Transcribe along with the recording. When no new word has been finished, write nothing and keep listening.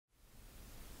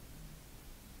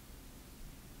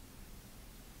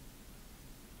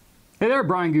Hey there,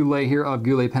 Brian Goulet here of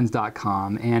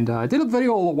gouletpens.com, and I did a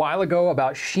video a little while ago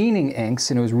about sheening inks,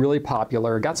 and it was really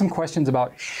popular. Got some questions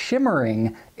about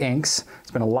shimmering inks. There's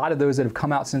been a lot of those that have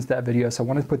come out since that video, so I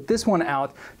wanted to put this one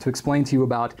out to explain to you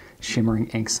about shimmering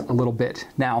inks a little bit.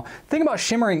 Now, the thing about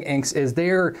shimmering inks is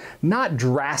they're not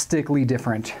drastically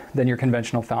different than your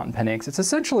conventional fountain pen inks. It's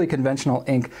essentially conventional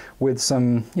ink with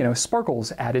some,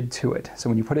 sparkles added to it. So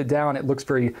when you put it down, it looks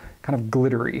very kind of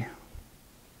glittery.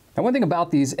 Now, one thing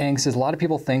about these inks is a lot of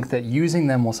people think that using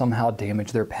them will somehow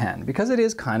damage their pen because it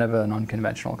is kind of an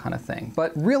unconventional kind of thing.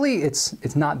 But really,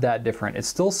 it's not that different. It's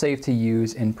still safe to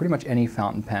use in pretty much any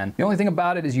fountain pen. The only thing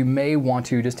about it is you may want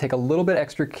to just take a little bit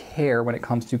extra care when it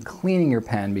comes to cleaning your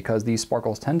pen because these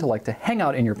sparkles tend to like to hang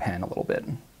out in your pen a little bit.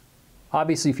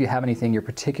 Obviously, if you have anything you're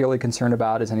particularly concerned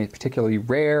about, is any particularly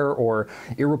rare or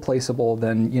irreplaceable,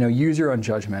 then use your own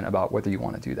judgment about whether you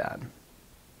want to do that.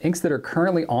 Inks that are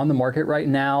currently on the market right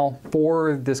now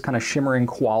for this kind of shimmering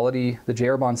quality, the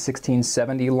JR Bond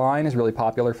 1670 line is really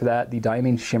popular for that. The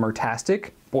Diamine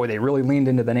Shimmertastic, boy, they really leaned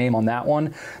into the name on that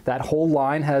one. That whole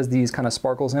line has these kind of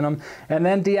sparkles in them. And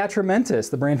then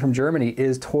Diatramentis, the brand from Germany,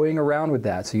 is toying around with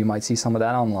that. So you might see some of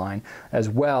that online as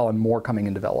well, and more coming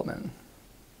in development.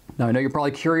 Now, I know you're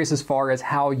probably curious as far as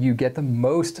how you get the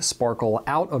most sparkle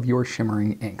out of your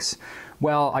shimmering inks.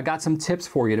 Well, I got some tips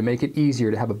for you to make it easier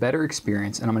to have a better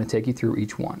experience, and I'm going to take you through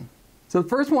each one. So the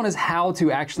first one is how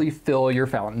to actually fill your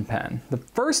fountain pen. The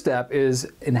first step is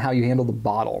in how you handle the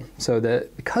bottle. So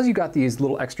that because you got these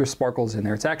little extra sparkles in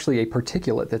there, it's actually a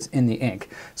particulate that's in the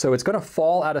ink. So it's going to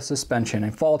fall out of suspension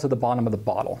and fall to the bottom of the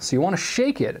bottle. So you want to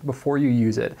shake it before you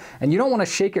use it. And you don't want to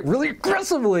shake it really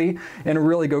aggressively and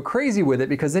really go crazy with it,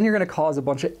 because then you're going to cause a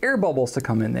bunch of air bubbles to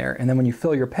come in there. And then when you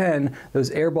fill your pen,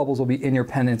 those air bubbles will be in your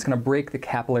pen and it's going to break the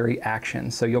capillary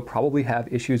action. So you'll probably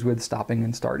have issues with stopping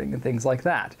and starting and things like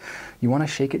that. You want to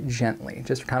shake it gently,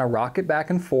 just kind of rock it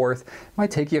back and forth. It might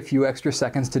take you a few extra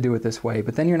seconds to do it this way,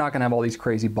 but then you're not going to have all these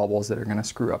crazy bubbles that are going to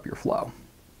screw up your flow.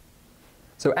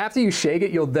 So after you shake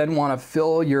it, you'll then want to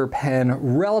fill your pen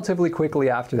relatively quickly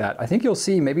after that. I think you'll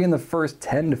see maybe in the first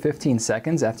 10 to 15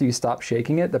 seconds after you stop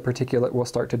shaking it, the particulate will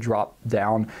start to drop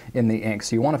down in the ink.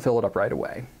 So you want to fill it up right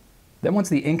away. Then once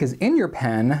the ink is in your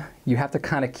pen, you have to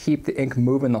kind of keep the ink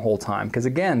moving the whole time, because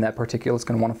again, that particulate is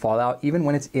going to want to fall out even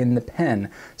when it's in the pen.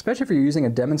 Especially if you're using a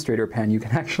demonstrator pen, you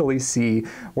can actually see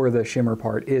where the shimmer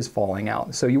part is falling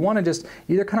out. So you want to just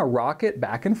either kind of rock it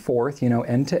back and forth,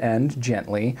 end to end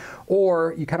gently,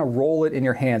 or you kind of roll it in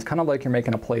your hands, kind of like you're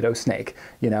making a Play-Doh snake,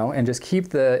 and just keep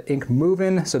the ink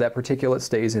moving so that particulate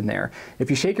stays in there.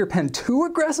 If you shake your pen too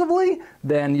aggressively,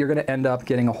 then you're going to end up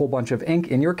getting a whole bunch of ink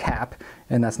in your cap,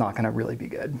 and that's not going to really be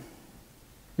good.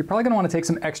 You're probably going to want to take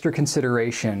some extra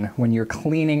consideration when you're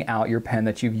cleaning out your pen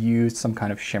that you've used some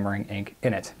kind of shimmering ink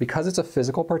in it. Because it's a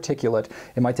physical particulate,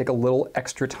 it might take a little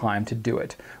extra time to do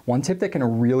it. One tip that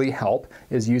can really help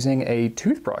is using a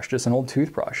toothbrush, just an old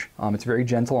toothbrush. It's very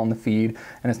gentle on the feed,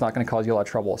 and it's not going to cause you a lot of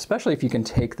trouble, especially if you can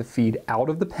take the feed out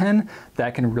of the pen.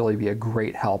 That can really be a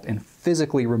great help in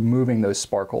physically removing those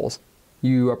sparkles.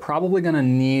 You are probably going to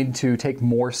need to take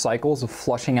more cycles of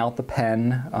flushing out the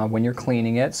pen when you're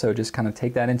cleaning it, so just kind of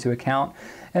take that into account.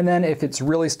 And then if it's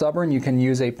really stubborn, you can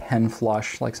use a pen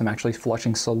flush, like some actually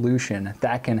flushing solution.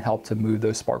 That can help to move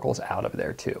those sparkles out of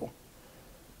there too.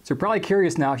 So you're probably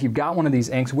curious now, if you've got one of these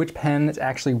inks, which pens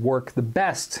actually work the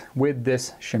best with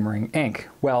this shimmering ink?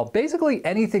 Well, basically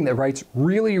anything that writes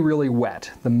really, really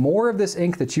wet. The more of this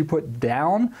ink that you put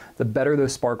down, the better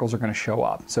those sparkles are going to show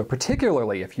up. So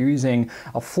particularly if you're using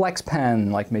a flex pen,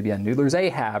 like maybe a Noodler's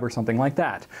Ahab or something like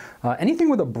that.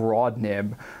 Anything with a broad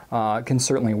nib can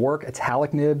certainly work.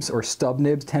 Italic nibs or stub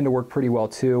nibs tend to work pretty well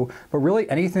too, but really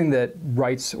anything that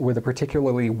writes with a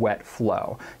particularly wet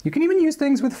flow. You can even use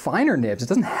things with finer nibs. It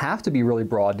doesn't have to be really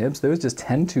broad nibs. Those just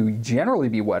tend to generally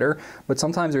be wetter, but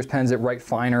sometimes there's pens that write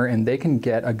finer and they can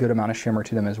get a good amount of shimmer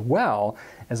to them as well,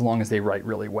 as long as they write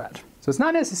really wet. So it's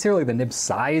not necessarily the nib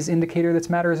size indicator that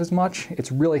matters as much,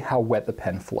 it's really how wet the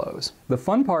pen flows. The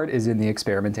fun part is in the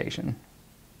experimentation.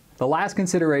 The last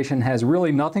consideration has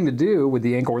really nothing to do with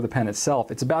the ink or the pen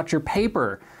itself. It's about your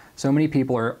paper. So many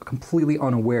people are completely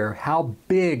unaware how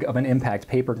big of an impact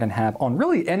paper can have on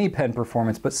really any pen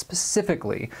performance, but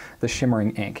specifically the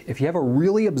shimmering ink. If you have a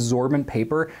really absorbent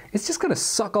paper, it's just going to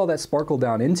suck all that sparkle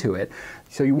down into it.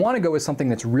 So you want to go with something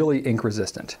that's really ink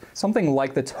resistant. Something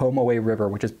like the Tomoe River,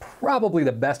 which is probably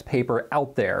the best paper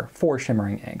out there for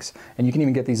shimmering inks. And you can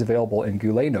even get these available in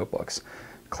Goulet notebooks.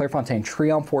 Clairefontaine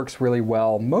Triumph works really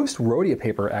well. Most Rhodia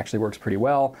paper actually works pretty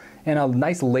well. And a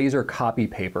nice laser copy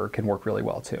paper can work really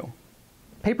well too.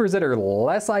 Papers that are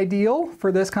less ideal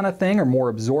for this kind of thing or more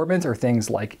absorbent are things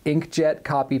like inkjet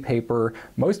copy paper,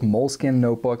 most moleskin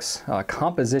notebooks,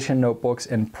 composition notebooks,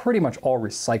 and pretty much all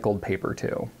recycled paper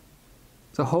too.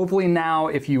 So hopefully now,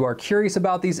 if you are curious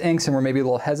about these inks and were maybe a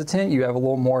little hesitant, you have a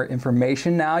little more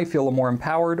information now, you feel a little more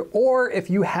empowered, or if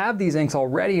you have these inks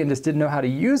already and just didn't know how to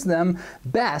use them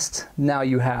best, now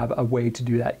you have a way to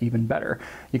do that even better.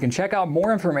 You can check out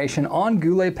more information on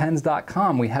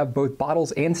gouletpens.com. We have both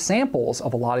bottles and samples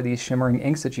of a lot of these shimmering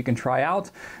inks that you can try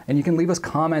out, and you can leave us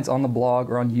comments on the blog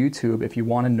or on YouTube if you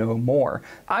want to know more.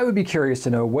 I would be curious to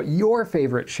know what your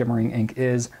favorite shimmering ink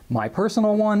is. My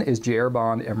personal one is J.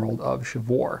 Bond Emerald of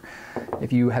War.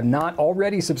 If you have not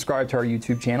already subscribed to our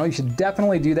YouTube channel, you should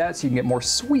definitely do that so you can get more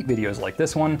sweet videos like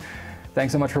this one.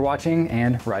 Thanks so much for watching,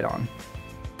 and right on.